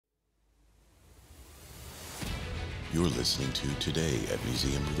You're listening to Today at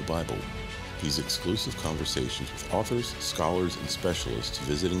Museum of the Bible. These exclusive conversations with authors, scholars, and specialists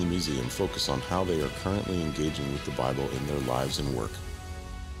visiting the museum focus on how they are currently engaging with the Bible in their lives and work.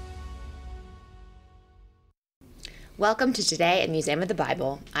 Welcome to Today at Museum of the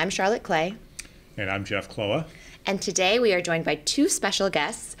Bible. I'm Charlotte Clay. And I'm Jeff Cloa. And today we are joined by two special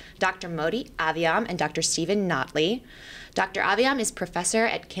guests, Dr. Motti Aviam and Dr. Stephen Notley. Dr. Aviam is professor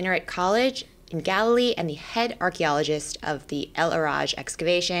at Kinneret College in Galilee and the head archaeologist of the El-Araj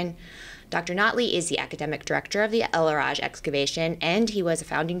Excavation. Dr. Notley is the academic director of the El-Araj Excavation, and he was a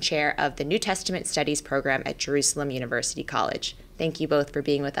founding chair of the New Testament Studies program at Jerusalem University College. Thank you both for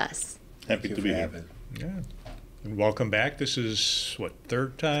being with us. Happy to be here. Yeah. And welcome back. This is,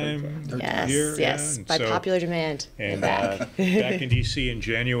 third time here? Yes, by popular demand. And back in D.C. in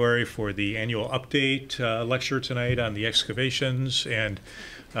January for the annual update lecture tonight on the excavations. And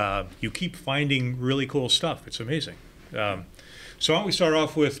you keep finding really cool stuff. It's amazing. So why don't we start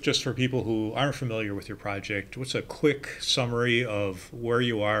off with, just for people who aren't familiar with your project, what's a quick summary of where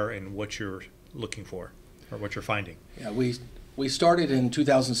you are and what you're looking for, or what you're finding? Yeah, we started in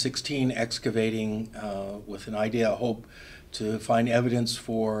 2016 excavating with an idea, a hope, to find evidence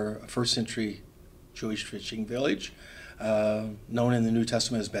for a first century Jewish fishing village known in the New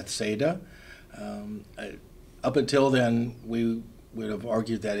Testament as Bethsaida. Up until then, we would have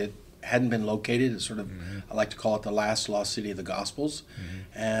argued that it hadn't been located. It's sort of, I like to call it the last lost city of the Gospels.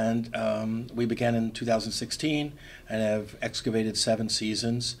 And we began in 2016 and have excavated 7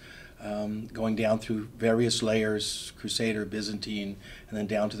 seasons, going down through various layers, Crusader, Byzantine, and then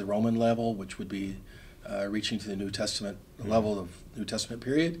down to the Roman level, which would be reaching to the New Testament, the level of New Testament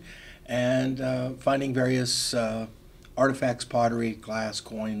period, and finding various artifacts, pottery, glass,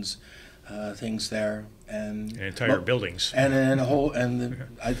 coins, things there, and entire buildings, and a whole. And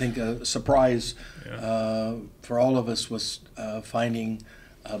I think a surprise for all of us was finding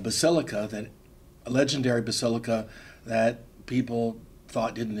a basilica, a legendary basilica that people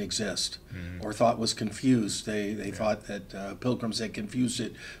thought didn't exist or thought was confused. They thought that pilgrims had confused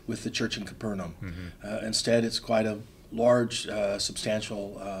it with the church in Capernaum. Instead, it's quite a large,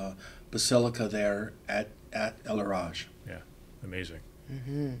 substantial basilica there at El-Araj. Yeah, amazing.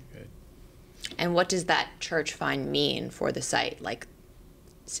 Good. And what does that church find mean for the site, like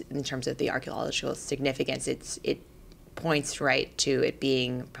in terms of the archaeological significance? It points right to it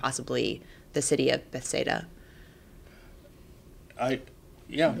being possibly the city of Bethsaida. The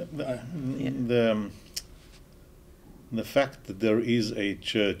fact that there is a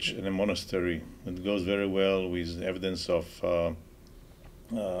church and a monastery, it goes very well with evidence of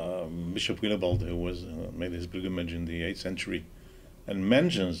Bishop Willibald, who was made his pilgrimage in the 8th century, and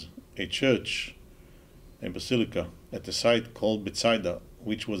mentions a church, a basilica, at a site called Bethsaida,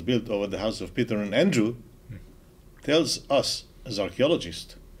 which was built over the house of Peter and Andrew, tells us as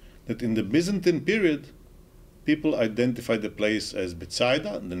archaeologists that in the Byzantine period, people identified the place as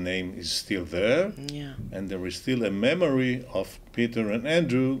Bethsaida. The name is still there, and there is still a memory of Peter and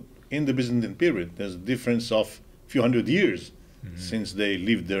Andrew in the Byzantine period. There's a difference of a few hundred years since they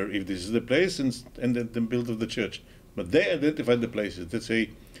lived there, if this is the place, and the build of the church. But they identified the places.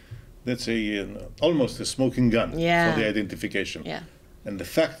 That's almost a smoking gun for the identification. Yeah. And the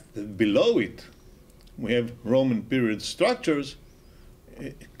fact that below it we have Roman period structures,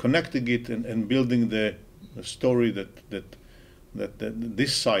 connecting it and building the story that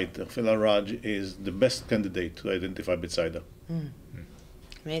this site of El-Araj is the best candidate to identify Bethsaida.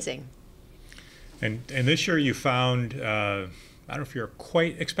 Amazing. And this year you found, I don't know if you're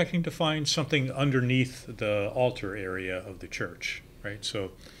quite expecting to find something underneath the altar area of the church, right?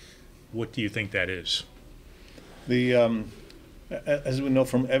 So what do you think that is? As we know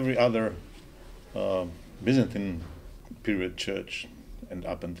from every other Byzantine period church, and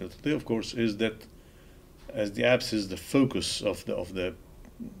up until today, of course, is that as the apse is the focus of the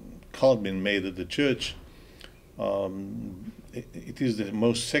cult being made at the church, it is the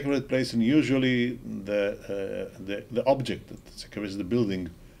most sacred place, and usually the object that secures the building.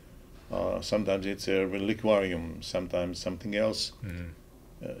 Sometimes it's a reliquarium, sometimes something else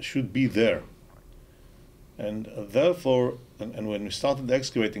should be there. And therefore, and when we started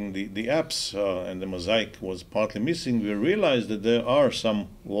excavating the apse and the mosaic was partly missing, we realized that there are some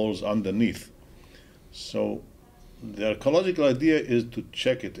walls underneath. So the archaeological idea is to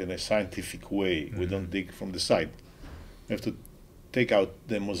check it in a scientific way. We don't dig from the side. We have to take out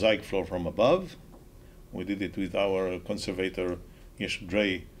the mosaic floor from above. We did it with our conservator, Yesh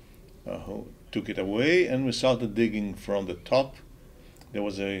Drey, who took it away, and we started digging from the top. There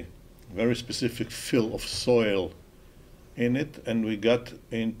was a very specific fill of soil in it, and we got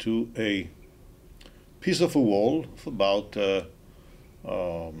into a piece of a wall of about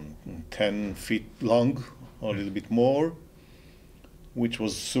 10 feet long, or a little bit more, which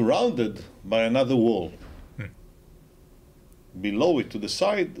was surrounded by another wall. Below it, to the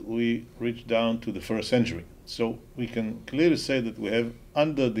side, we reach down to the 1st century. So we can clearly say that we have,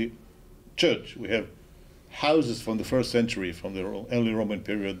 under the church, we have houses from the 1st century, from the early Roman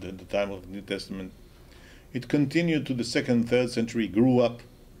period, at the time of the New Testament. It continued to the 2nd, 3rd century, grew up,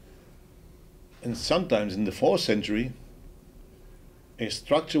 and sometimes in the 4th century, a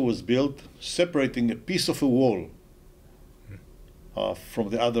structure was built separating a piece of a wall from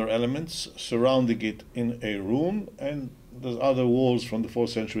the other elements, surrounding it in a room, and there's other walls from the 4th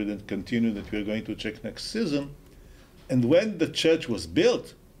century that continue that we're going to check next season. And when the church was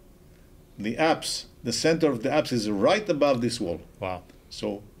built, the apse, the center of the apse is right above this wall. Wow.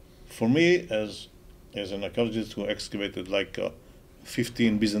 So for me, as an archaeologist who excavated like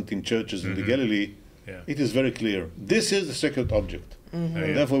 15 Byzantine churches in the Galilee, it is very clear. This is the sacred object.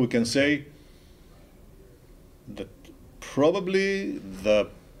 And therefore we can say that probably the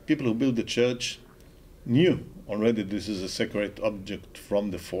people who built the church knew already this is a sacred object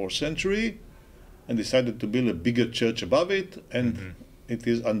from the 4th century and decided to build a bigger church above it, and it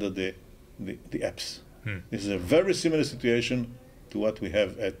is under the apse. This is a very similar situation to what we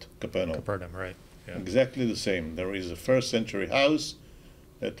have at Capernaum. Capernaum, right. Yeah. Exactly the same. There is a 1st century house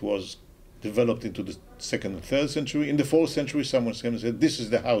that was developed into the 2nd and 3rd century. In the 4th century, someone came and said, this is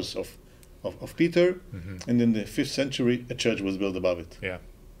the house of Peter. And in the 5th century, a church was built above it. Yeah.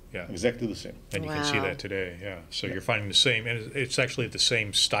 Yeah. Exactly the same. And you can see that today, yeah. So you're finding the same, and it's actually the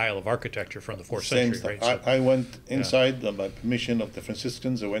same style of architecture from the 4th century, right? I went inside by permission of the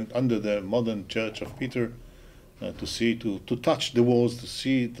Franciscans. I went under the modern church of Peter to see, to touch the walls, to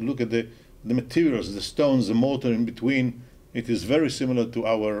see, to look at the materials, the stones, the mortar in between. It is very similar to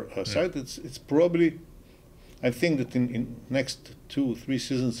our site. It's probably, I think that in next 2-3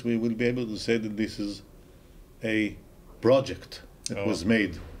 seasons we will be able to say that this is a project that was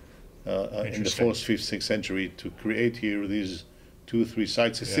made in the 4th, 5th, 6th century to create here these 2-3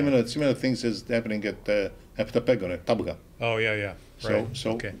 sites. Similar things as happening at Heptapegon, at Tabga. Oh, yeah, yeah. Right.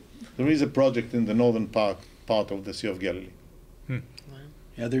 So there is a project in the northern part of the Sea of Galilee. Wow.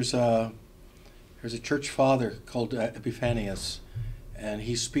 Yeah, there's a church father called Epiphanius, and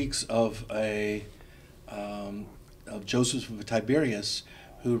he speaks of Joseph of Tiberias,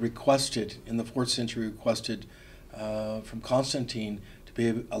 who requested in the 4th century from Constantine to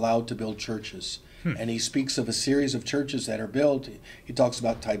be allowed to build churches. And he speaks of a series of churches that are built. He talks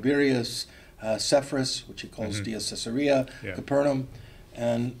about Tiberias, Sepphoris, which he calls Dia Caesarea, Capernaum.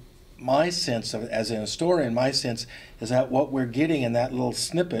 And my sense, as an historian, my sense is that what we're getting in that little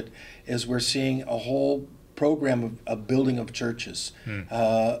snippet is we're seeing a whole program of building of churches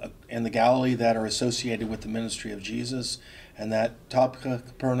in the Galilee that are associated with the ministry of Jesus, and that Tabgha,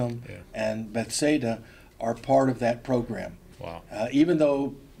 Capernaum, and Bethsaida are part of that program. Wow. Even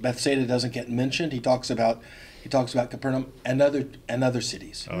though Bethsaida doesn't get mentioned, he talks about Capernaum and other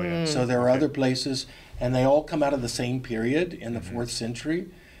cities. Oh, yeah. So there are other places, and they all come out of the same period in the 4th century.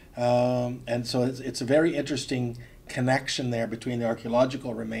 And so it's a very interesting connection there between the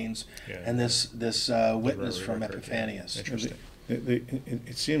archaeological remains and this witness from Epiphanius. Interesting.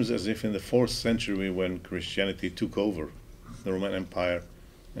 It seems as if in the 4th century, when Christianity took over the Roman Empire,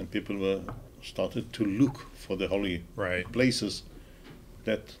 and people started to look for the holy places,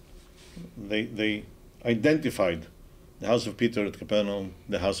 that they identified the house of Peter at Capernaum,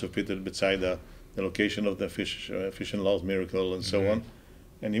 the house of Peter at Bethsaida, the location of the fish and loaves miracle, and so on,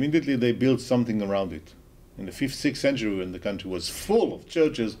 and immediately they built something around it. In the 5th, 6th century, when the country was full of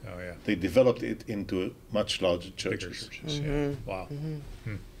churches, they developed it into much larger churches. Bigger churches. Wow.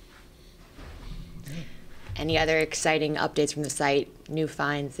 Any other exciting updates from the site, new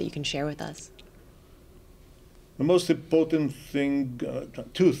finds that you can share with us? The most important thing,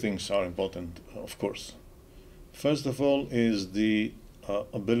 2 things are important, of course. First of all is the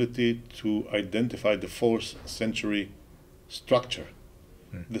ability to identify the 4th century structure.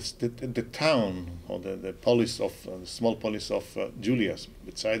 The town, or the polis of the small polis of Julias,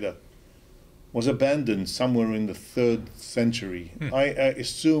 Bethsaida, was abandoned somewhere in the 3rd century. I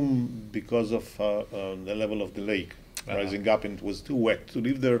assume because of the level of the lake rising up, and it was too wet to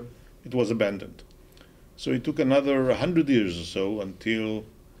live there. It was abandoned. So it took another 100 years or so until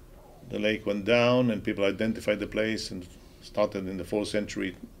the lake went down and people identified the place and started in the 4th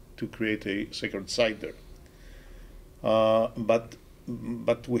century to create a sacred site there.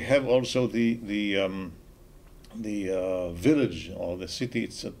 But we have also the village, or the city,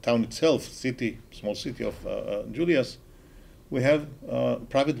 it's a town itself, small city of Julias. We have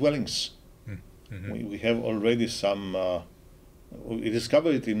private dwellings We have already some. We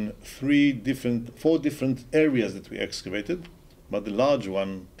discovered it in four different areas that we excavated, but the large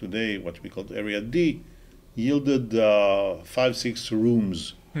one today, what we call Area D, yielded 5-6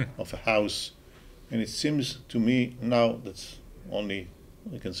 rooms of a house, and it seems to me now that's only,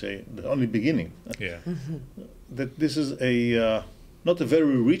 we can say, the only beginning. Yeah. That this is a not a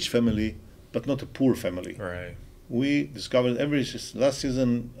very rich family, but not a poor family. Right. We discovered last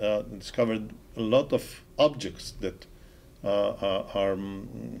season discovered a lot of objects that are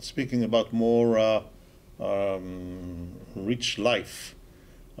speaking about more rich life,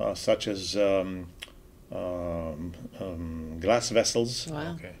 such as glass vessels,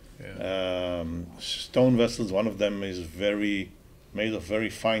 Wow. Okay. Yeah. stone vessels. One of them is made of very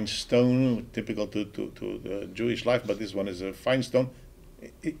fine stone, typical to the Jewish life, but this one is a fine stone.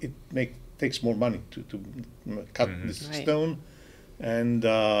 It takes more money to cut this Right. stone, and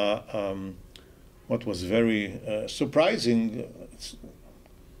what was very surprising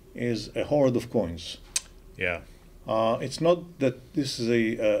is a hoard of coins. Yeah. It's not that this is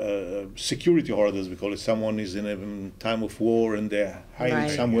a security hoard, as we call it. Someone is in a time of war and they're hiding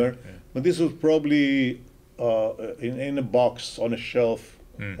Right. somewhere. Yeah. But this was probably in a box on a shelf,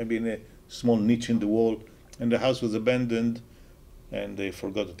 maybe in a small niche in the wall, and the house was abandoned, and they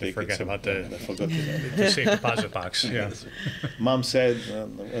forgot to take it. forgot about they the- forgot to The safe deposit box. Yeah. Mom said,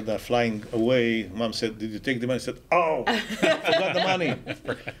 when they're flying away, Mom said, "Did you take the money?" I said, "Oh, I forgot the money."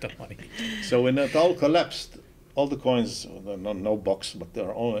 Forgot the money. So when it all collapsed, all the coins, no box, but there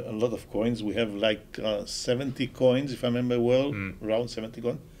are a lot of coins. We have like 70 coins, if I remember well, around 70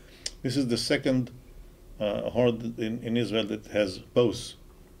 coins. This is the second hoard in Israel that has both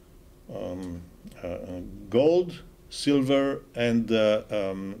gold, silver, and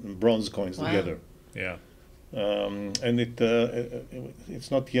bronze coins Wow. together. Yeah. And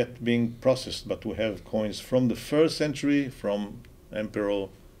it's not yet being processed, but we have coins from the 1st century, from Emperor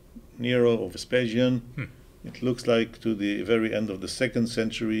Nero or Vespasian. It looks like to the very end of the 2nd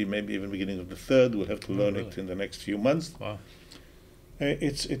century, maybe even beginning of the 3rd. We'll have to learn it really? in the next few months. Wow.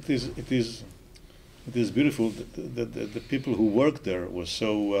 It is beautiful. The people who worked there were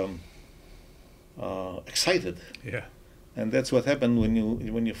so excited, Yeah. and that's what happened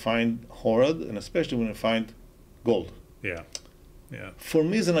when you find hoard, and especially when you find gold. Yeah. Yeah. For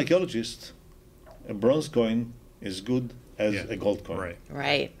me, as an archaeologist, a bronze coin is good as Yeah. a gold coin. Right.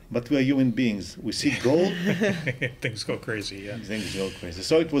 Right. But we are human beings. We see gold, Things go crazy. Yeah. things go crazy.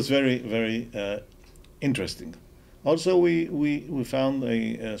 So it was very, very interesting. Also, we found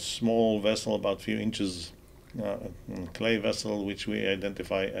a small vessel, about a few inches, clay vessel, which we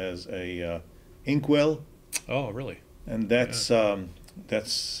identify as a inkwell, Oh, really? and that's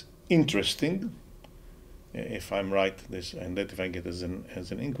interesting. If I'm right, this identifying it as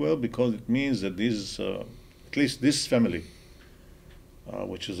an inkwell, because it means that this, at least this family,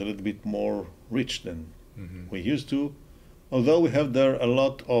 which is a little bit more rich than we used to, although we have there a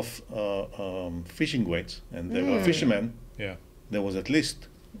lot of fishing weights, and there were fishermen, Yeah. there was at least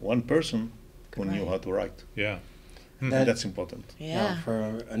one person who knew how to write. Yeah. That- That's important. Yeah.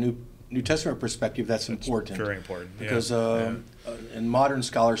 For a New Testament perspective, that's important. Very important. Yeah. Because in modern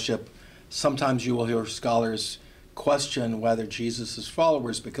scholarship, sometimes you will hear scholars question whether Jesus'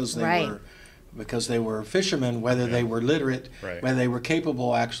 followers, because they were fishermen, whether they were literate, Right. whether they were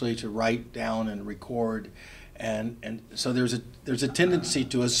capable actually to write down and record, and so there's a tendency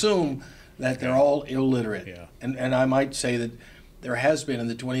to assume that they're all illiterate. Yeah. And I might say that there has been in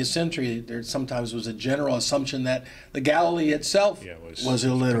the 20th century, there sometimes was a general assumption that the Galilee itself Yeah, was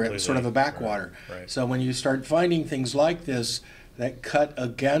illiterate, completely- sort of a backwater. Right. So when you start finding things like this that cut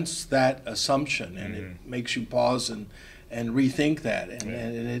against that assumption, and it makes you pause and rethink that, and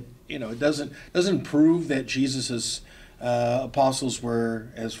it it doesn't prove that Jesus's apostles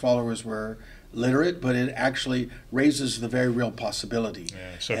his followers were literate, but it actually raises the very real possibility.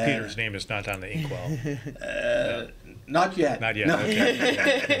 Yeah. So Peter's name is not on the inkwell. Not yet. Not yet. No.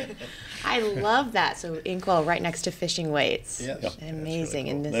 Okay. I love that. So inkwell right next to fishing weights. Yes. Yeah. Amazing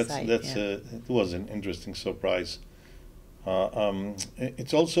in this site. It was an interesting surprise.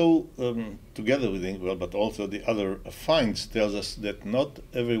 It's also together with the inkwell, but also the other finds tells us that not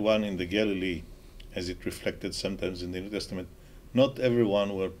everyone in the Galilee, as it reflected sometimes in the New Testament, not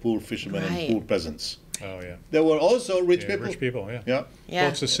everyone were poor fishermen Right. and poor peasants. Oh, yeah. There were also rich Yeah, people. Rich people, yeah. Yeah. Yeah.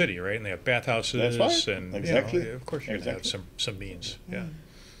 Well, it's a city, right? And they have bathhouses. That's right. And, Exactly. of course, you're going to Exactly. have some means. Yeah.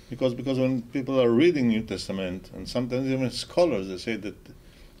 Because when people are reading New Testament, and sometimes even scholars, they say that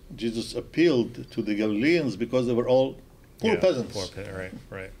Jesus appealed to the Galileans because they were all poor Yeah, peasants. Right,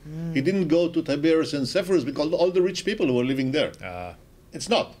 right. He didn't go to Tiberias and Sepphoris because all the rich people who were living there. it's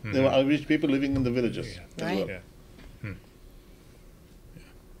not. There were Irish people living in the villages. Yeah. Right. Yeah.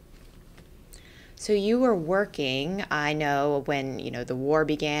 So you were working, I know, when the war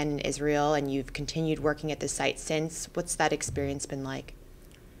began in Israel, and you've continued working at the site since. What's that experience been like?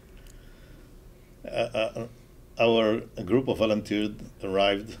 Our group of volunteers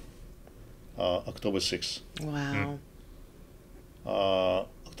arrived October 6th. Wow.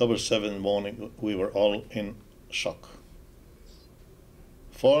 October 7th morning, we were all in shock.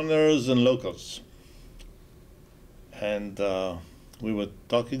 Foreigners and locals. And we were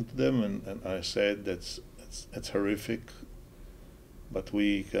talking to them, and I said, that's horrific, but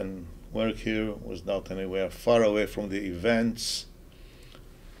we can work here without anywhere, far away from the events.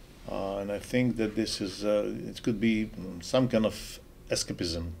 And I think that this is, it could be some kind of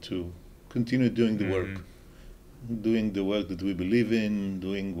escapism to continue doing the work, that we believe in,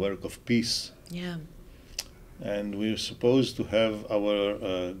 doing work of peace. Yeah. And we're supposed to have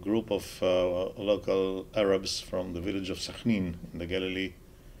our group of local Arabs from the village of Sakhnin in the Galilee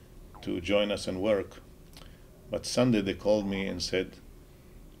to join us and work. But Sunday they called me and said,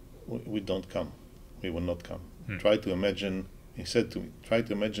 we don't come. We will not come. Try to imagine, he said to me, try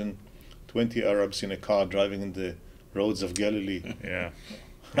to imagine 20 Arabs in a car driving in the roads of Galilee. Yeah.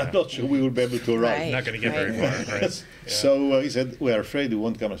 I'm not sure we will be able to arrive. Right. Not going to get very far. Right? Yeah. So he said, we are afraid you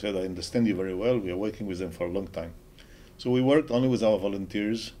won't come. I said, I understand you very well. We are working with them for a long time. So we worked only with our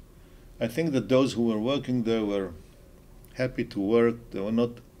volunteers. I think that those who were working there were happy to work. They were not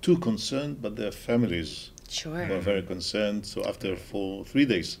too concerned, but their families Sure. were very concerned. So after 3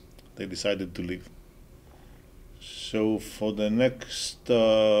 days, they decided to leave. So for the next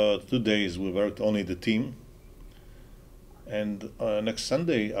 2 days, we worked only the team. And next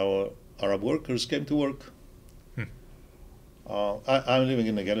Sunday, our Arab workers came to work. I'm living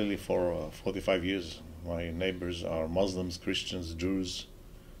in the Galilee for 45 years. My neighbors are Muslims, Christians, Jews,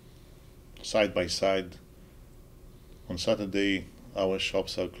 side by side. On Saturday, our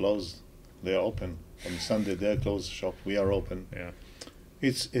shops are closed. They are open. On Sunday, they are closed shop. We are open. Yeah.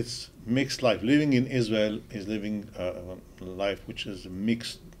 It's mixed life. Living in Israel is living a life which is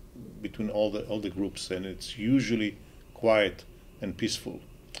mixed between all the groups, and it's usually quiet and peaceful.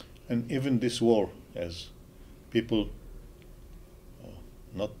 And even this war, as people,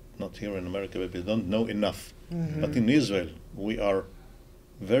 not here in America, but they don't know enough. But in Israel, we are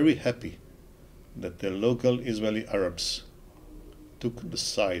very happy that the local Israeli Arabs took the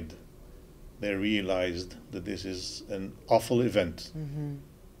side. They realized that this is an awful event,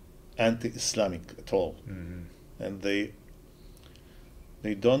 anti-Islamic at all, and they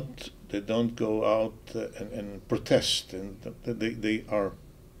don't go out and protest, and they are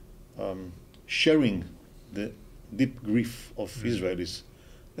sharing the deep grief of Israelis,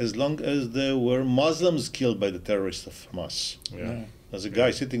 as long as there were Muslims killed by the terrorists of Hamas. Yeah. There's a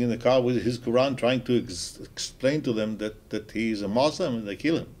guy sitting in the car with his Quran trying to explain to them that he is a Muslim, and they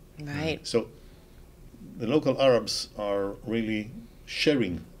kill him. Right. So the local Arabs are really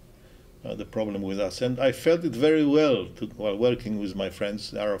sharing the problem with us. And I felt it very well while working with my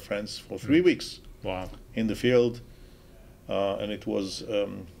friends, Arab friends, for 3 weeks Wow. in the field. And it was a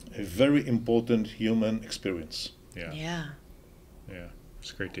very important human experience. Yeah. Yeah. Yeah.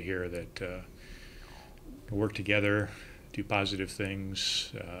 It's great to hear that work together, do positive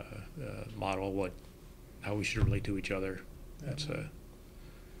things, model how we should relate to each other.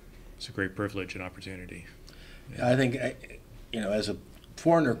 It's a great privilege and opportunity. I think, as a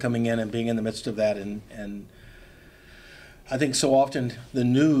foreigner coming in and being in the midst of that, and I think so often the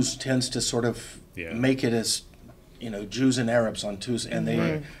news tends to sort of make it as, Jews and Arabs on Tuesday, and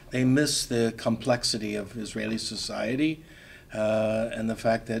they miss the complexity of Israeli society, and the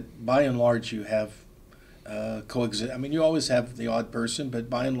fact that by and large you have coexist. I mean, you always have the odd person,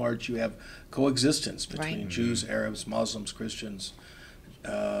 but by and large you have coexistence between Jews, Arabs, Muslims, Christians,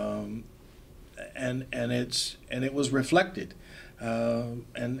 and it was reflected,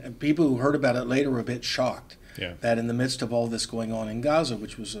 and people who heard about it later were a bit shocked that in the midst of all this going on in Gaza,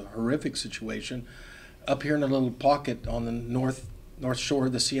 which was a horrific situation, up here in a little pocket on the north shore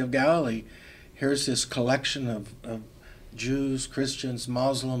of the Sea of Galilee, here's this collection of Jews, Christians,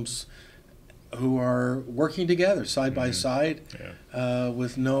 Muslims, who are working together side by side,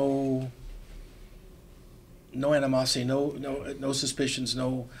 with no animosity, no suspicions,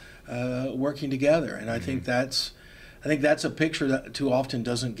 working togetwe and I think that's a picture that too often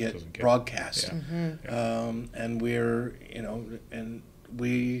doesn't get broadcast. And we're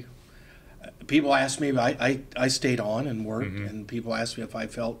people ask me, I stayed on and worked, and people asked me if I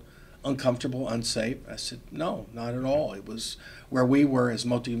felt uncomfortable, unsafe. I said no, not at all. It was where we were, as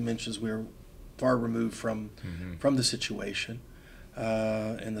Motti mentions, we were far removed from the situation,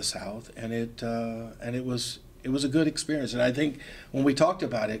 in the South, and it was a good experience. And I think when we talked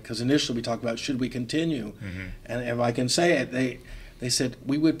about it, because initially we talked about should we continue, and if I can say it, they said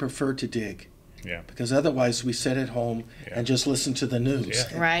we would prefer to dig. Yeah. Because otherwise we sit at home and just listen to the news.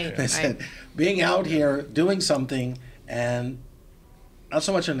 Yeah. Right. They said being out here doing something, and not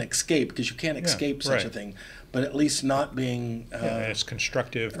so much an escape, because you can't escape such a thing, but at least not being it's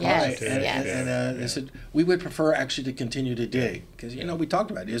constructive, Yes, positive. yes. and they said we would prefer actually to continue to dig, because we talked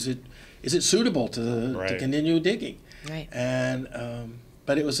about is it suitable to continue digging, Right. and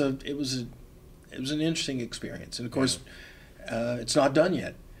but it was an interesting experience, and of course it's not done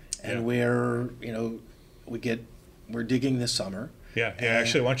yet, and we're digging this summer. Yeah.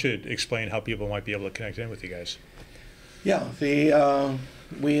 Actually, I want you to explain how people might be able to connect in with you guys. Yeah, we have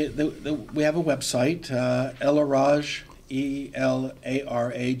a website, El-Araj,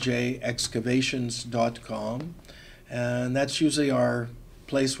 E-L-A-R-A-J excavations.com, and that's usually our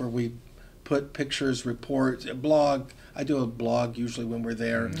place where we put pictures, reports, a blog. I do a blog usually when we're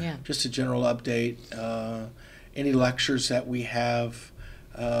there, just a general update. Any lectures that we have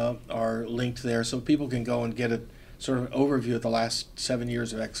are linked there, so people can go and get a sort of overview of the last 7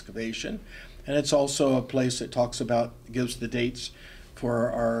 years of excavation. And it's also a place that gives the dates for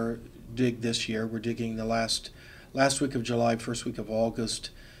our dig this year. We're digging the last week of July, first week of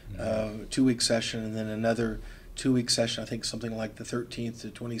August, 2-week session, and then another 2-week session, I think something like the 13th to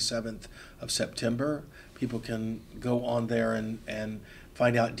 27th of September. People can go on there and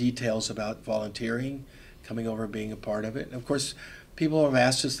find out details about volunteering, coming over, being a part of it. And of course, people have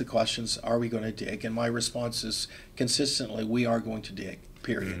asked us the questions, are we going to dig? And my response is consistently, we are going to dig,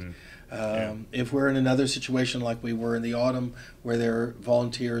 period. If we're in another situation like we were in the autumn, where their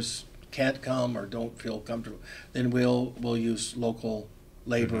volunteers can't come or don't feel comfortable, then we'll use local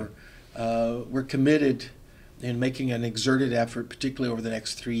labor. We're committed in making an exerted effort, particularly over the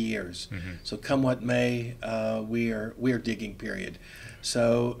next 3 years. So come what may, we are digging, period.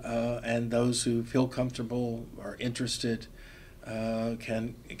 So and those who feel comfortable or interested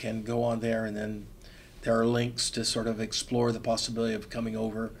can go on there, and then there are links to sort of explore the possibility of coming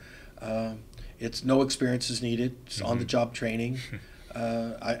over. It's no experience is needed. It's on-the-job training.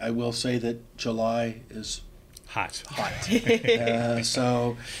 I will say that July is hot.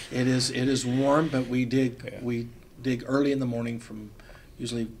 So it is warm, but we dig early in the morning from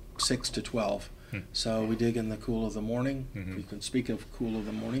usually 6 to 12. So we dig in the cool of the morning. We can speak of cool of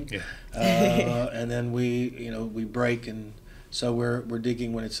the morning, and then we break, and so we're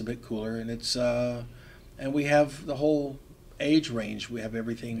digging when it's a bit cooler, and it's and we have the whole age range. We have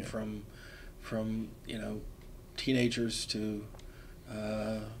everything from teenagers to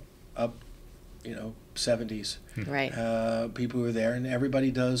up 70s. Right. People who are there, and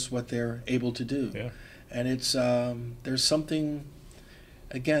everybody does what they're able to do. And it's there's something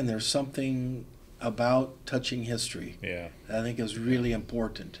about touching history that I think is really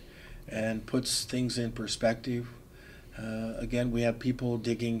important and puts things in perspective. Again, we have people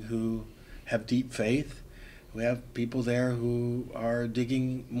digging who have deep faith. We have people there who are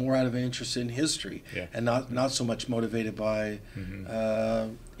digging more out of an interest in history and not so much motivated by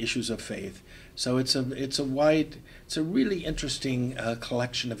issues of faith. So it's a really interesting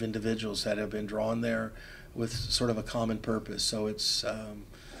collection of individuals that have been drawn there with sort of a common purpose. So it's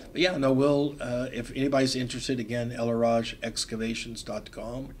we'll if anybody's interested, again, El-Araj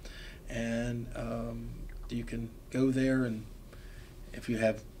excavations.com, and you can go there, and if you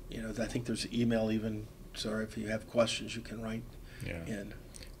have I think there's email even. So if you have questions, you can write in.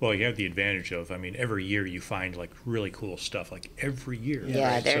 Well, you have the advantage of, every year you find like really cool stuff, like every year.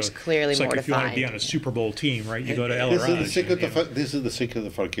 Yeah, right? There's so clearly more to find. It's like if you want to be on a Super Bowl team, right? You go to El-Araj. This is the secret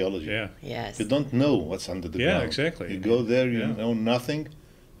of archaeology. Yeah. Yes. You don't know what's under the ground. Yeah, exactly. You go there, you know nothing,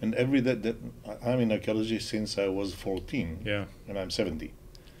 and every day, I'm in archaeology since I was 14. Yeah. And I'm 70,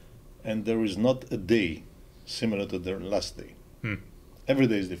 and there is not a day similar to the last day. Every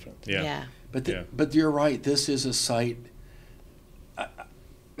day is different. Yeah. But you're right. This is a site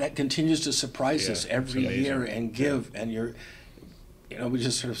that continues to surprise us every year and give. And we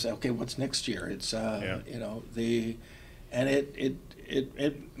just sort of say, okay, what's next year? It's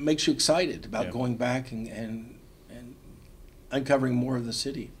it makes you excited about going back and uncovering more of the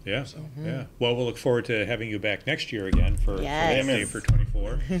city. Yeah. So, Well, we'll look forward to having you back next year again for for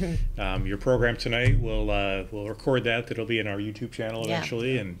 24. Your program tonight, we'll record that. That'll be in our YouTube channel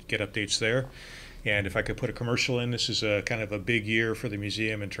eventually and get updates there. And if I could put a commercial in, this is a kind of a big year for the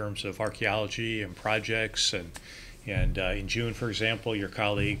museum in terms of archaeology and projects, and And in June, for example, your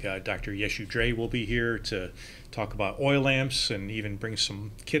colleague, Dr. Yeshu Dre, will be here to talk about oil lamps and even bring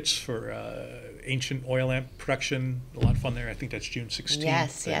some kits for ancient oil lamp production. A lot of fun there. I think that's June 16th.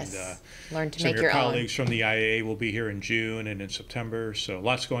 Yes, and, yes. Learn to some make of your your own. colleagues from the IAA will be here in June and in September. So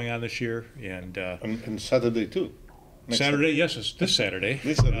lots going on this year. And Saturday too. Next Saturday, yes, it's this Saturday.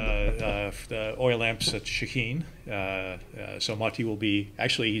 This Saturday. The oil lamps at Shekhin. So Motti will be,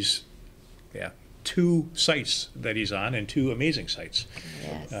 actually he's, 2 sites that he's on, and 2 amazing sites,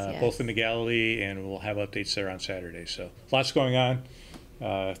 Yes, both in the Galilee, and we'll have updates there on Saturday. So lots going on.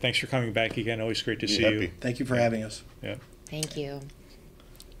 Thanks for coming back again. Always great to see happy. you. Thank you for having us. Yeah. Thank you.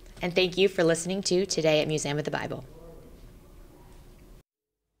 And thank you for listening to Today at Museum of the Bible.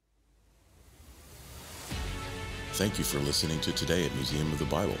 Thank you for listening to Today at Museum of the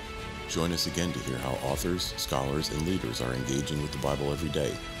Bible. Join us again to hear how authors, scholars, and leaders are engaging with the Bible every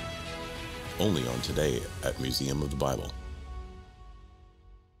day. Only on Today at Museum of the Bible.